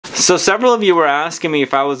So several of you were asking me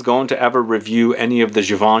if I was going to ever review any of the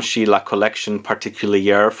Givenchy La Collection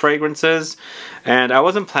Particuliere fragrances, and I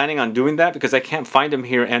wasn't planning on doing that because I can't find them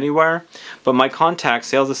here anywhere. But my contact,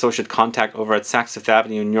 sales associate contact over at Saks Fifth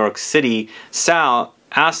Avenue in New York City, Sal,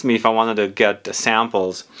 asked me if I wanted to get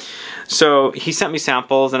samples. So he sent me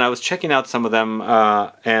samples and I was checking out some of them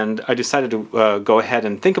and I decided to go ahead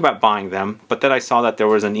and think about buying them, but then I saw that there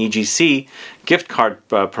was an EGC gift card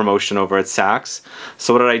promotion over at Saks.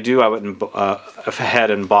 So what did I do? I went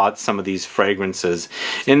ahead and bought some of these fragrances.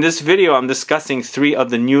 In this video I'm discussing 3 of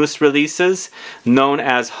the newest releases known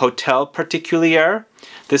as Hotel Particuliere.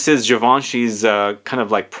 This is Givenchy's kind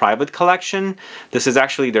of like private collection. This is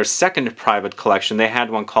actually their second private collection. They had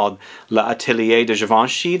one called L'Atelier de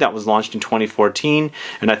Givenchy that was launched in 2014,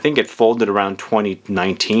 and I think it folded around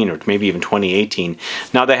 2019 or maybe even 2018.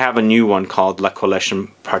 Now they have a new one called La Collection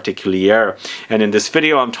Particuliere, and in this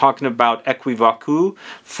video I'm talking about Equivoque,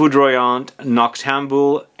 Foudroyant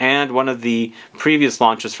Noctambule, and one of the previous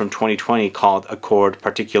launches from 2020 called Accord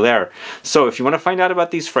Particuliere. So if you want to find out about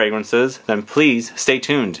these fragrances, then please stay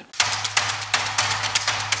tuned.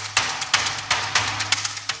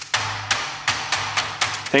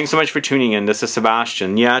 Thanks so much for tuning in. This is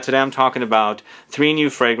Sebastian. Yeah, today I'm talking about 3 new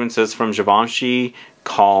fragrances from Givenchy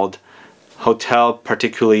called Hotel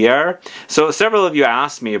Particuliere. So several of you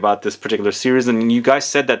asked me about this particular series and you guys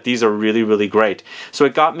said that these are really great. So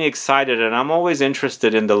it got me excited, and I'm always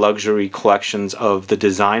interested in the luxury collections of the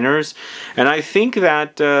designers. And I think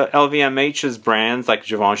that LVMH's brands like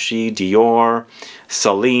Givenchy, Dior,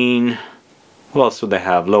 Celine, who else would they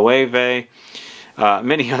have? Loewe.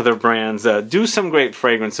 Many other brands do some great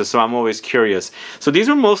fragrances, so I'm always curious. So these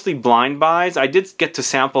were mostly blind buys. I did get to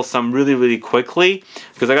sample some really quickly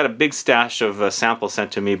because I got a big stash of samples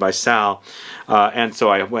sent to me by Sal, and so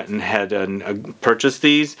I went ahead and purchased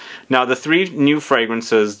these. Now the 3 new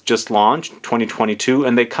fragrances just launched 2022,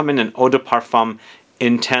 and they come in an Eau De Parfum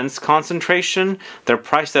intense concentration. They're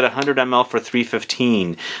priced at 100 ml for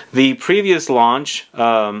 $315. The previous launch,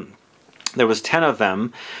 there was 10 of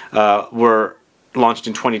them, were launched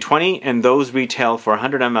in 2020, and those retail for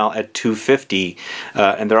 100 ml at $250,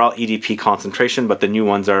 and they're all EDP concentration, but the new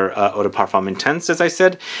ones are Eau De Parfum Intense, as I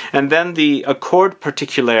said. And then the Accord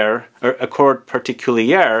Particuliere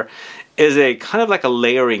is a kind of like a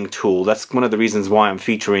layering tool. That's one of the reasons why I'm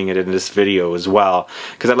featuring it in this video as well,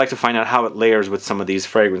 because I'd like to find out how it layers with some of these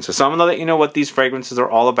fragrances. So I'm going to let you know what these fragrances are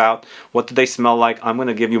all about. What do they smell like? I'm going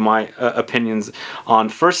to give you my opinions on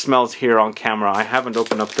first smells here on camera. I haven't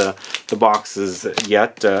opened up the boxes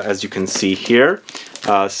yet, as you can see here.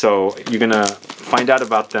 So you're going to find out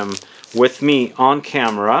about them with me on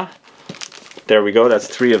camera. There we go, that's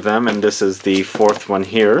 3 of them, and this is the 4th one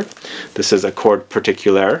here. This is Accord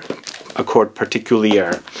Particuliere.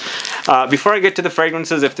 Before I get to the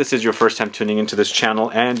fragrances, if this is your first time tuning into this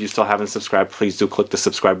channel and you still haven't subscribed, please do click the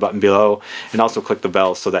subscribe button below and also click the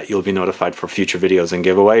bell so that you'll be notified for future videos and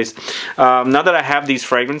giveaways. Now that I have these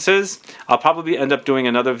fragrances, I'll probably end up doing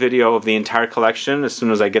another video of the entire collection as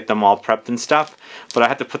soon as I get them all prepped and stuff, but I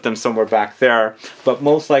have to put them somewhere back there. But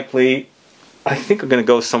most likely I think I'm going to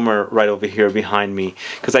go somewhere right over here behind me,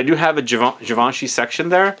 because I do have a Givenchy section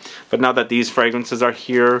there, but now that these fragrances are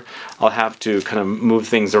here, I'll have to kind of move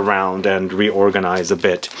things around and reorganize a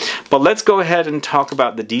bit. But let's go ahead and talk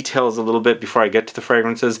about the details a little bit before I get to the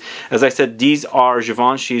fragrances. As I said, these are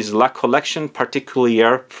Givenchy's La Collection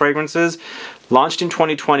Particuliere fragrances, launched in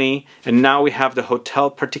 2020, and now we have the Hotel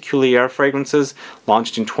Particuliere fragrances,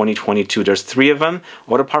 launched in 2022. There's 3 of them.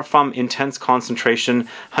 Eau De Parfum Intense Concentration,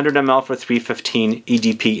 100 ml for $315,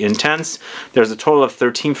 EDP Intense. There's a total of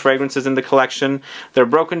 13 fragrances in the collection. They're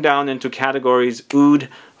broken down into categories Oud,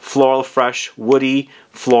 Floral Fresh, Woody,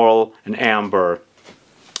 Floral, and Amber.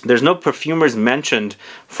 There's no perfumers mentioned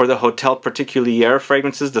for the Hotel Particuliere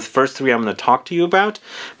fragrances, the first 3 I'm going to talk to you about,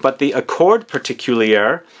 but the Accord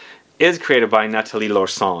Particuliere is created by Nathalie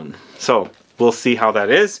Lorson. So we'll see how that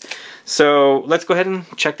is. So let's go ahead and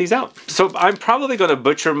check these out. So I'm probably going to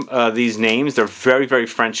butcher these names. They're very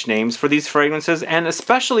French names for these fragrances, and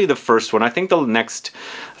especially the first one. I think the next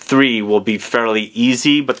 3 will be fairly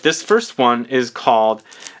easy, but this first one is called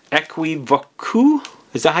Equivoque.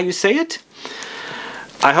 Is that how you say it?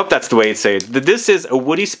 I hope that's the way it's said. This is a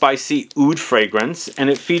woody, spicy oud fragrance, and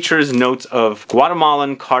it features notes of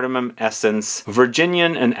Guatemalan cardamom essence,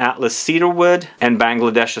 Virginian and Atlas cedarwood, and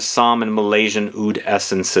Bangladesh, Assam, and Malaysian oud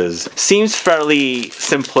essences. Seems fairly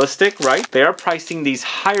simplistic, right? They are pricing these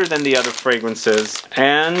higher than the other fragrances,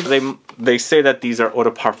 and they say that these are Eau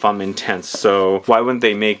De Parfum Intense, so why wouldn't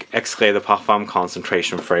they make Extrait de Parfum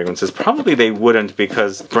concentration fragrances? Probably they wouldn't,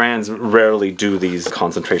 because brands rarely do these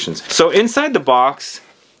concentrations. So inside the box,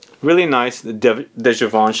 Really nice. De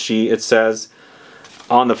Givenchy, it says.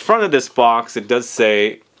 On the front of this box, it does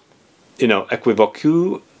say, you know,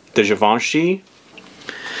 Equivoque de Givenchy.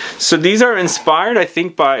 So these are inspired, I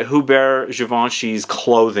think, by Hubert Givenchy's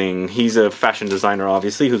clothing. He's a fashion designer,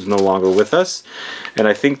 obviously, who's no longer with us. And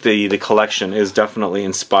I think the collection is definitely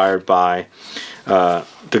inspired by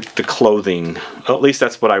the clothing. At least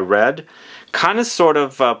that's what I read. Kind of sort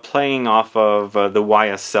of playing off of the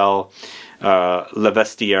YSL Le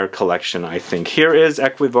Vestiaire collection, I think. Here is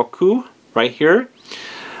Equivocoo, right here.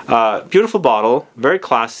 Beautiful bottle, very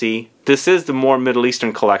classy. This is the more Middle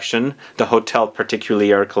Eastern collection, the Hotel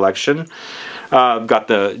Particuliere collection. Got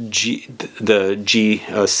the G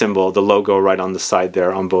symbol, the logo right on the side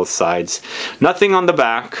there on both sides. Nothing on the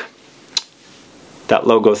back. That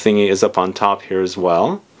logo thingy is up on top here as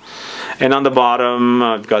well. And on the bottom,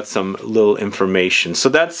 I've got some little information. So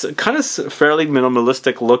that's kind of fairly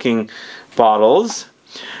minimalistic looking bottles.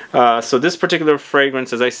 So this particular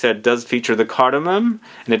fragrance, as I said, does feature the cardamom,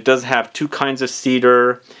 and it does have 2 kinds of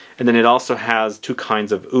cedar, and then it also has 2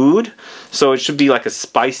 kinds of oud. So it should be like a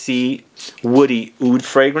spicy, woody oud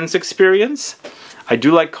fragrance experience. I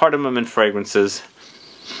do like cardamom in fragrances.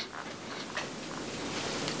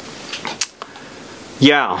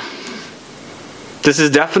 Yeah, this is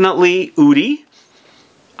definitely oudy.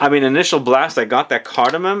 I mean, initial blast, I got that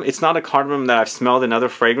cardamom. It's not a cardamom that I've smelled in other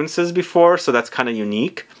fragrances before, so that's kind of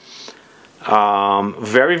unique.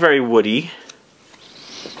 Very, very woody.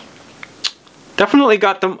 Definitely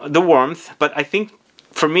got the warmth, but I think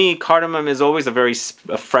for me, cardamom is always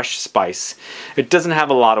a fresh spice. It doesn't have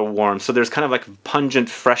a lot of warmth, so there's kind of like a pungent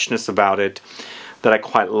freshness about it that I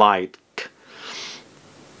quite like.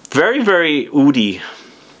 Very, very oudy.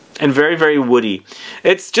 And very, very woody.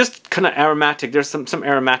 It's just kind of aromatic. There's some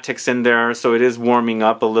aromatics in there, so it is warming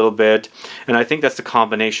up a little bit. And I think that's the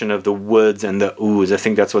combination of the woods and the ouds. I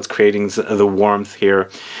think that's what's creating the warmth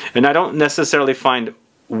here. And I don't necessarily find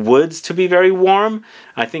woods to be very warm.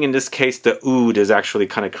 I think in this case the oud is actually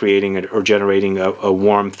kind of creating it or generating a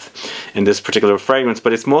warmth in this particular fragrance.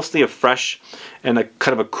 But it's mostly a fresh and a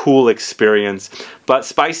kind of a cool experience. But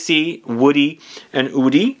spicy, woody, and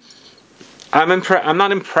oudy. I'm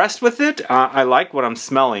not impressed with it. I like what I'm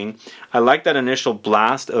smelling. I like that initial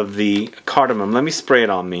blast of the cardamom. Let me spray it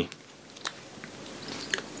on me.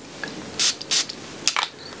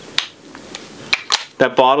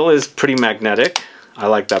 That bottle is pretty magnetic. I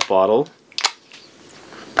like that bottle.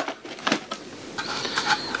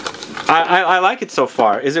 I like it so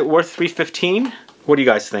far. Is it worth $3.15? What do you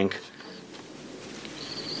guys think?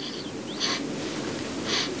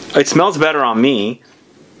 It smells better on me.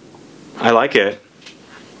 I like it.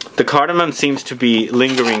 The cardamom seems to be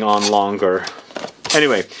lingering on longer.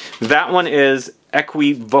 Anyway, that one is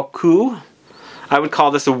Equivocoo. I would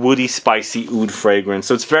call this a woody, spicy oud fragrance.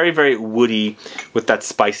 So it's very, very woody with that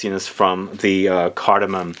spiciness from the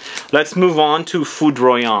cardamom. Let's move on to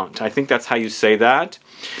Foudroyant. I think that's how you say that.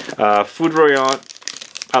 Foudroyant,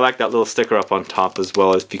 I like that little sticker up on top as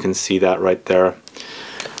well, if you can see that right there.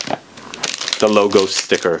 The logo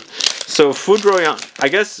sticker. So Foudroyant, I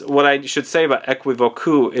guess what I should say about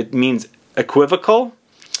Equivocoo, it means equivocal.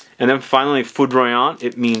 And then finally Foudroyant,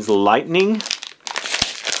 it means lightning.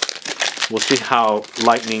 We'll see how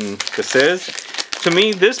lightning this is. To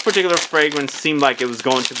me, this particular fragrance seemed like it was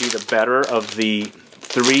going to be the better of the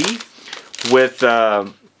 3 with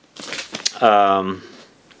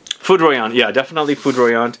Foudroyant. Yeah, definitely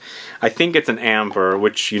Foudroyant. I think it's an amber,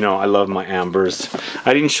 which, you know, I love my ambers.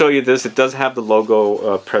 I didn't show you this. It does have the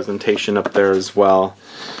logo presentation up there as well.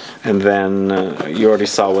 And then you already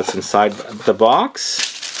saw what's inside the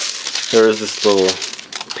box. There is this little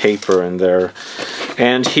paper in there.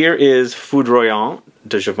 And here is Foudroyant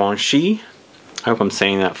de Givenchy. I hope I'm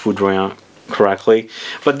saying that Foudroyant correctly.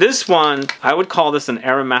 But this one, I would call this an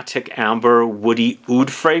aromatic amber woody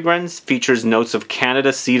oud fragrance. Features notes of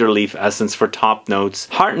Canada cedar leaf essence for top notes.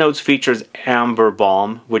 Heart notes features amber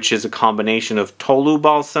balm, which is a combination of tolu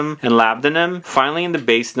balsam and labdanum. Finally, in the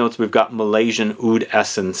base notes, we've got Malaysian oud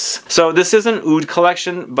essence. So this is an oud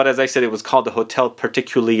collection, but as I said, it was called the Hotel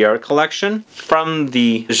Particuliere collection from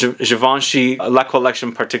the Givenchy La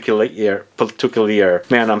Collection Particuliere.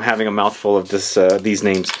 Man, I'm having a mouthful of these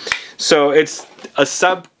names. So it's a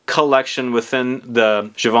sub-collection within the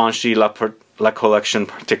Givenchy La Collection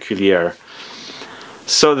Particuliere.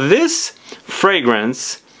 So this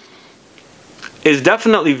fragrance is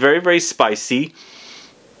definitely very, very spicy.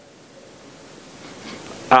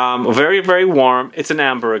 Very, very warm. It's an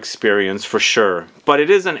amber experience for sure. But it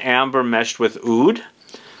is an amber meshed with oud.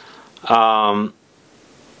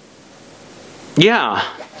 Yeah.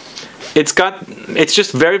 It's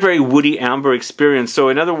just very, very woody amber experience. So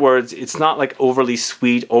in other words, it's not like overly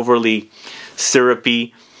sweet, overly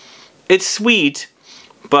syrupy. It's sweet,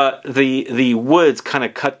 but the woods kind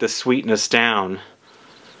of cut the sweetness down.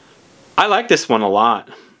 I like this one a lot.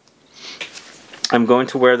 I'm going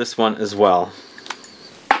to wear this one as well.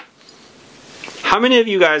 How many of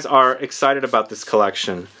you guys are excited about this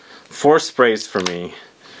collection? 4 sprays for me.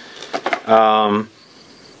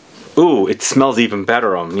 Ooh, it smells even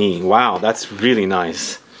better on me. Wow, that's really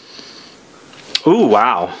nice. Ooh,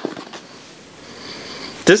 wow.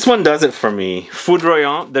 This one does it for me.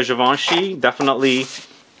 Foudroyant de Givenchy, definitely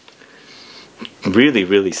really,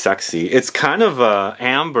 really sexy. It's kind of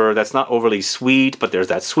amber that's not overly sweet, but there's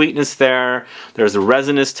that sweetness there. There's the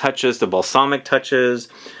resinous touches, the balsamic touches,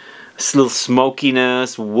 a little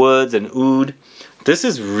smokiness, woods and oud. This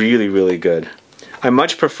is really, really good. I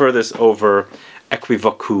much prefer this over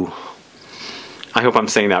EQUIVOKOO. I hope I'm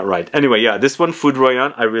saying that right. Anyway, yeah, this one,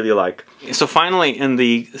 Foudroyant, I really like. So finally, in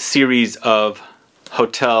the series of La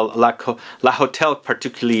Hotel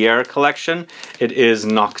Particuliere collection, it is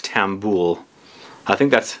Noctambule. I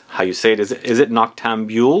think that's how you say it. Is it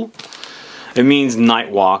Noctambule? It means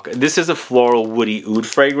night walk. This is a floral woody oud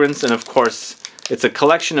fragrance, and of course, it's a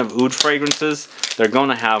collection of oud fragrances. They're going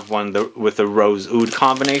to have one with a rose oud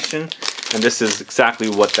combination, and this is exactly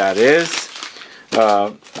what that is.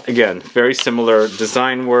 Again, very similar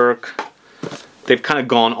design work. They've kind of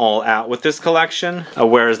gone all out with this collection,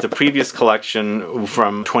 whereas the previous collection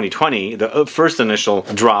from 2020, the first initial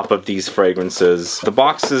drop of these fragrances, the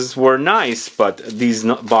boxes were nice, but these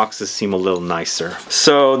boxes seem a little nicer.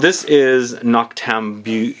 So this is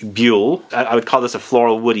Noctambule. I would call this a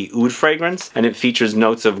floral woody oud fragrance, and it features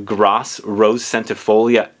notes of grass, rose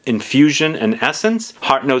centifolia, infusion, and essence.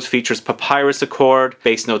 Heart notes features papyrus accord.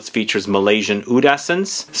 Base notes features Malaysian oud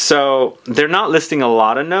essence. So they're not listing a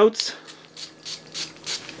lot of notes.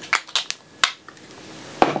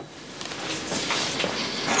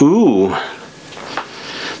 Ooh.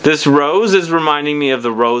 This rose is reminding me of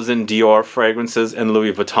the rose in Dior fragrances and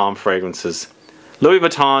Louis Vuitton fragrances. Louis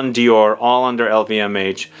Vuitton, Dior, all under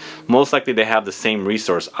LVMH. Most likely they have the same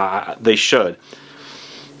resource. They should.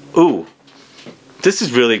 Ooh. This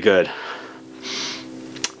is really good.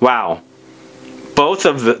 Wow. Both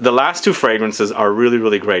of the last 2 fragrances are really,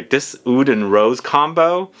 really great. This oud and rose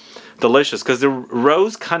combo, delicious. Because the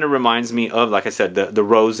rose kind of reminds me of, like I said, the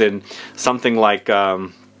rose in something like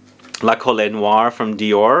La Collet Noire from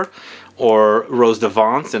Dior, or Rose de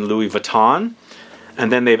Vence in Louis Vuitton.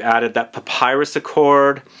 And then they've added that papyrus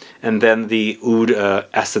accord, and then the oud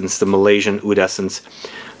essence, the Malaysian oud essence.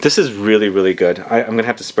 This is really, really good. I'm going to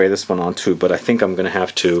have to spray this one on too, but I think I'm going to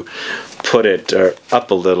have to put it up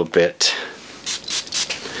a little bit.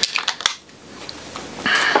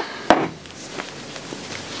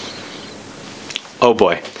 Oh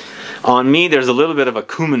boy. On me, there's a little bit of a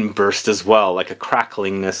cumin burst as well, like a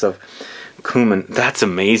cracklingness of cumin. That's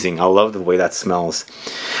amazing. I love the way that smells.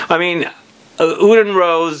 I mean, oud and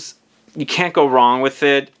rose, you can't go wrong with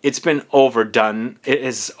it. It's been overdone. It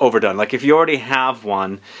is overdone. Like if you already have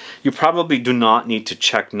one, you probably do not need to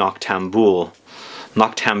check Noctambule.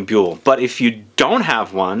 But if you don't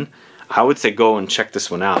have one, I would say go and check this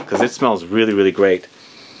one out because it smells really, really great.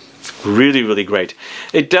 Really, really great.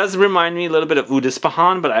 It does remind me a little bit of Eau De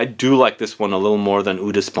Parfum, but I do like this one a little more than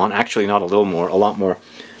Eau De Parfum. Actually, not a little more, a lot more.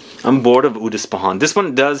 I'm bored of Eau De Parfum. This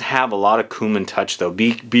one does have a lot of cumin touch, though.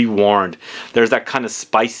 Be warned. There's that kind of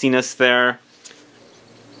spiciness there.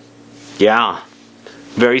 Yeah.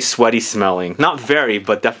 Very sweaty smelling. Not very,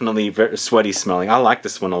 but definitely very sweaty smelling. I like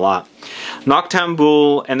this one a lot.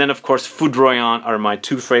 Noctambule and then of course Foudroyant are my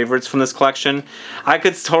 2 favorites from this collection. I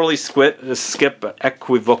could totally skip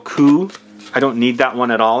Equivoque. I don't need that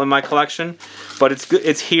one at all in my collection, but it's good.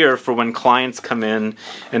 It's here for when clients come in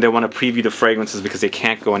and they want to preview the fragrances because they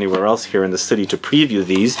can't go anywhere else here in the city to preview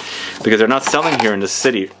these because they're not selling here in the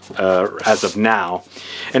city as of now.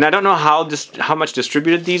 And I don't know how much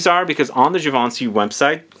distributed these are because on the Givenchy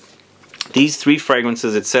website, these 3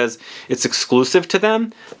 fragrances, it says it's exclusive to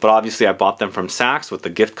them, but obviously I bought them from Saks with the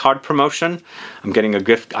gift card promotion. I'm getting a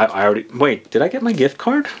gift. I already, wait, did I get my gift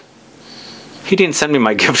card? He didn't send me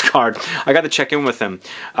my gift card. I got to check in with him.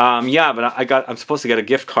 Yeah, but I'm supposed to get a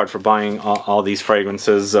gift card for buying all these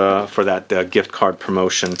fragrances for that gift card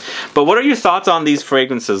promotion. But what are your thoughts on these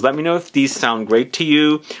fragrances? Let me know if these sound great to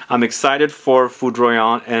you. I'm excited for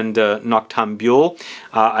Foudroyant and Noctambule.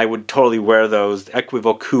 I would totally wear those.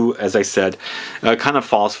 Equivoque, as I said, kind of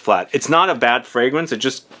falls flat. It's not a bad fragrance. It's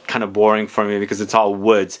just kind of boring for me because it's all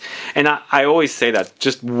woods. And I always say that.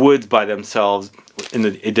 Just woods by themselves in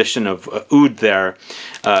the addition of oud there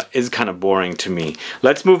is kind of boring to me.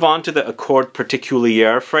 Let's move on to the Accord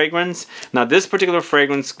Particuliere fragrance. Now this particular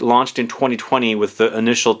fragrance launched in 2020 with the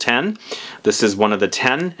initial 10. This is one of the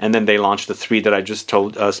 10, and then they launched the 3 that I just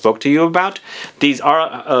spoke to you about. These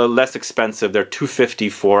are less expensive. They're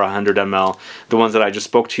 $250 for 100 ml. The ones that I just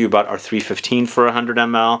spoke to you about are $315 for 100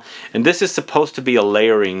 ml. And this is supposed to be a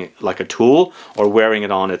layering, like a tool, or wearing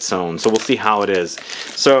it on its own. So we'll see how it is.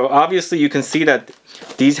 So obviously you can see that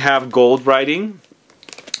these have gold writing,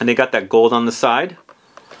 and they got that gold on the side.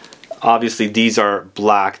 Obviously these are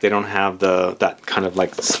black. They don't have that kind of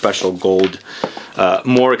like special gold,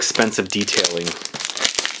 more expensive detailing.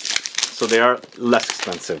 So they are less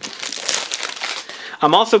expensive.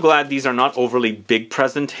 I'm also glad these are not overly big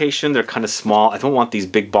presentation. They're kind of small. I don't want these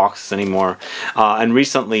big boxes anymore. And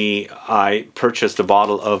recently I purchased a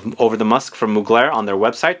bottle of Over the Musk from Mugler on their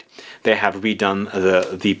website. They have redone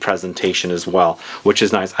the presentation as well, which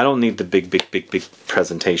is nice. I don't need the big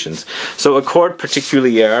presentations. So Accord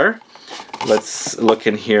Particuliere. Let's look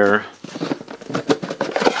in here.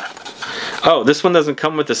 Oh, this one doesn't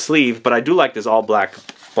come with a sleeve, but I do like this all black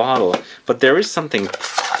bottle. But there is something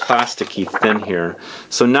plasticky thin here.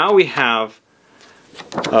 So now we have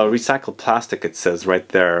recycled plastic, it says right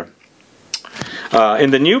there. In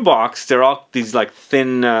the new box, they're all these like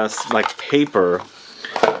thin like paper.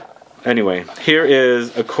 Anyway, here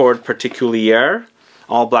is Accord Particuliere,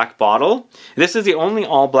 all black bottle. This is the only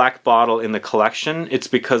all black bottle in the collection. It's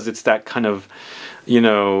because it's that kind of, you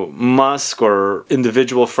know, musk or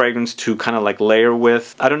individual fragrance to kind of like layer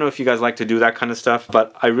with. I don't know if you guys like to do that kind of stuff,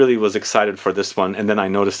 but I really was excited for this one, and then I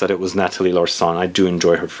noticed that it was Nathalie Lorson. I do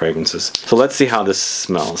enjoy her fragrances. So let's see how this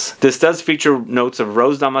smells. This does feature notes of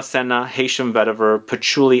Rose Damascena, Haitian vetiver,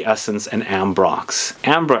 patchouli essence, and ambrox.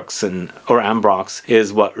 Ambrox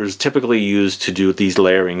is what is typically used to do these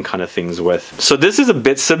layering kind of things with. So this is a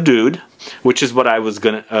bit subdued, which is what I was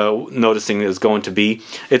noticing is going to be.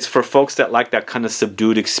 It's for folks that like that kind of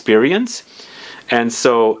subdued experience, and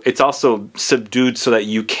so it's also subdued so that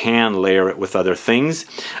you can layer it with other things.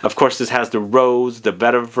 Of course, this has the rose, the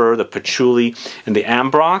vetiver, the patchouli, and the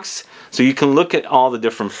ambrox, so you can look at all the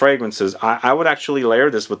different fragrances. I would actually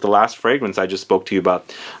layer this with the last fragrance I just spoke to you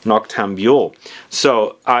about, Noctambule.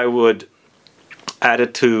 So I would add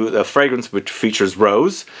it to the fragrance which features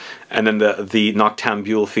rose, and then the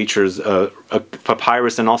Noctambule features a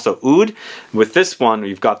papyrus and also oud. With this one,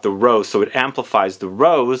 you've got the rose, so it amplifies the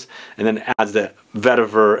rose, and then adds the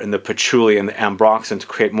vetiver and the patchouli and the ambroxan to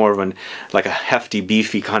create more of an like a hefty,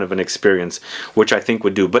 beefy kind of an experience, which I think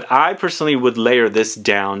would do. But I personally would layer this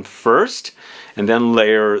down first, and then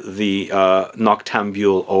layer the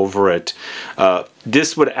Noctambule over it.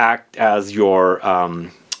 This would act as your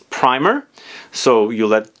primer. So you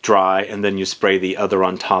let dry and then you spray the other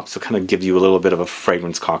on top, so kind of gives you a little bit of a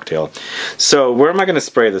fragrance cocktail. So where am I going to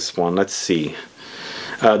spray this one? Let's see.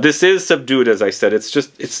 This is subdued, as I said.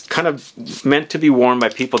 It's kind of meant to be worn by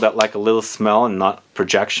people that like a little smell and not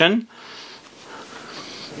projection.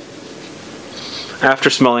 After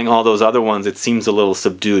smelling all those other ones, it seems a little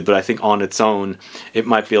subdued, but I think on its own it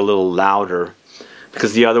might be a little louder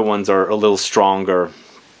because the other ones are a little stronger.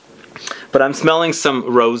 But I'm smelling some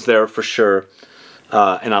rose there for sure,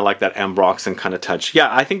 and I like that ambroxan kind of touch. Yeah,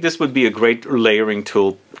 I think this would be a great layering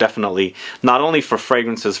tool, definitely. Not only for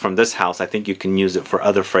fragrances from this house, I think you can use it for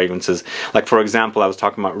other fragrances. Like for example, I was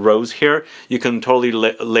talking about rose here. You can totally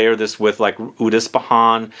layer this with like Oud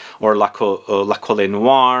d'Ispahan or La Collée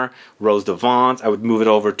Noire, Rose de Vente. I would move it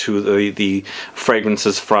over to the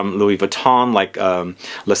fragrances from Louis Vuitton, like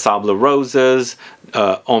Les Sables Roses,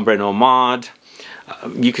 Ombre Nomade.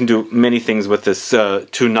 You can do many things with this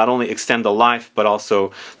to not only extend the life, but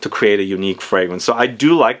also to create a unique fragrance. So I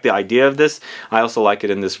do like the idea of this. I also like it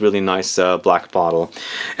in this really nice black bottle.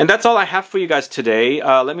 And that's all I have for you guys today.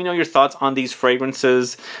 Let me know your thoughts on these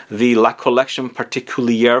fragrances, the La Collection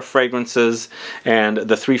Particuliere fragrances, and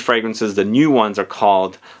the 3 fragrances. The new ones are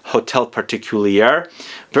called Hotel Particuliere.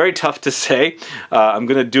 Very tough to say. I'm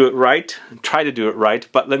going to do it right, try to do it right,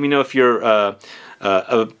 but let me know if you're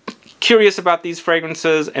curious about these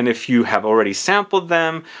fragrances, and if you have already sampled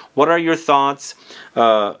them, what are your thoughts?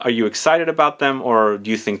 Are you excited about them, or do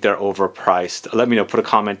you think they're overpriced? Let me know. Put a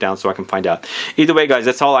comment down so I can find out. Either way, guys,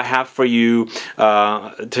 that's all I have for you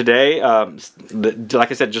today.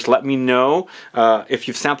 Like I said, just let me know if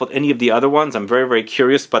you've sampled any of the other ones. I'm very, very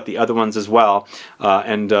curious about the other ones as well,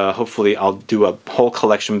 and hopefully I'll do a whole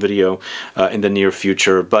collection video in the near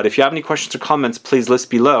future. But if you have any questions or comments, please list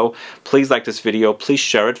below. Please like this video. Please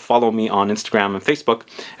share it. Follow me on Instagram and Facebook,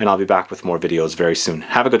 and I'll be back with more videos very soon.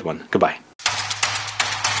 Have a good one. Goodbye.